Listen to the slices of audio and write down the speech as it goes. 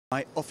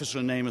My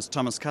official name is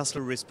Thomas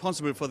Kastl,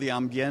 responsible for the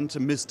Ambiente,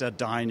 Mr.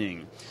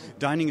 Dining.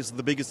 Dining is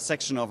the biggest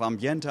section of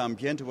Ambiente.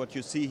 Ambiente, what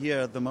you see here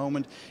at the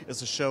moment,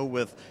 is a show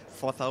with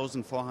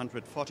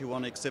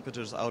 4,441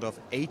 exhibitors out of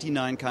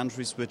 89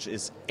 countries, which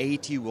is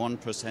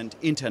 81%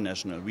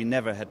 international. We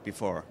never had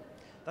before.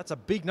 That's a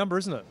big number,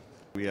 isn't it?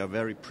 We are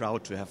very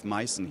proud to have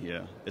Meissen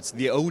here. It's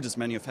the oldest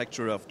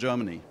manufacturer of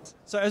Germany.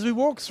 So as we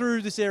walk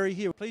through this area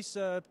here, please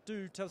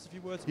do tell us a few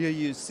words. Here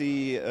you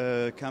see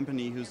a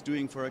company who's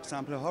doing, for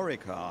example,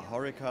 Horeca.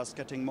 Horeca is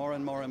getting more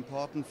and more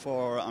important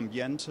for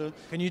Ambiente.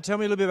 Can you tell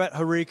me a little bit about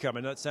Horeca? I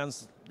mean, that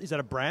sounds, is that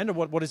a brand, or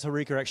what does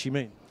Horeca actually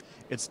mean?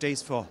 It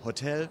stands for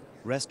hotel,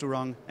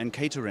 restaurant and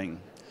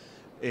catering.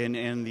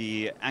 In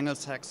the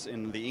Anglo-Saxon,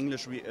 in the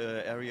English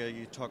area,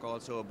 you talk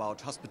also about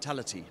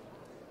hospitality.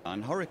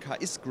 And Horeca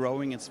is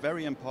growing, it's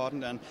very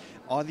important, and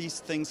all these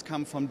things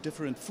come from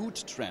different food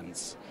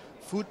trends.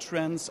 Food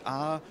trends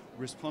are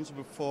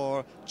responsible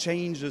for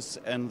changes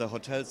in the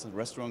hotels and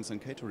restaurants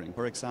and catering.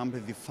 For example,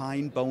 the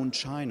fine bone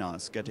china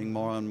is getting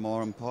more and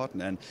more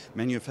important, and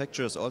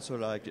manufacturers also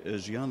like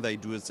Gian, they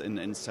do it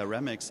in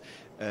ceramics,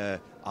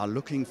 are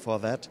looking for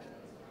that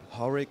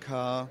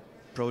Horeca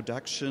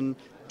production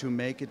to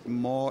make it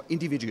more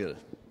individual.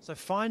 So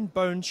fine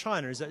bone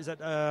china, is that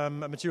a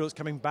material that's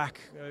coming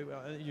back?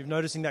 You're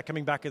noticing that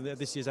coming back in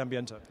this year's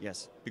Ambiente?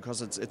 Yes,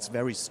 because it's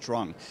very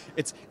strong.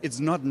 It's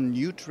not a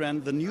new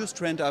trend. The newest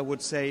trend, I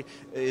would say,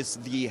 is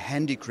the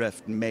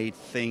handicraft-made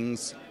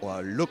things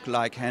or look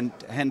like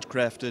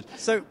handcrafted.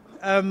 So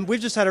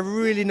we've just had a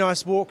really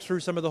nice walk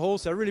through some of the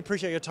halls, so I really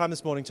appreciate your time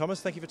this morning,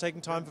 Thomas. Thank you for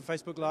taking time for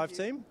Facebook Live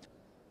team.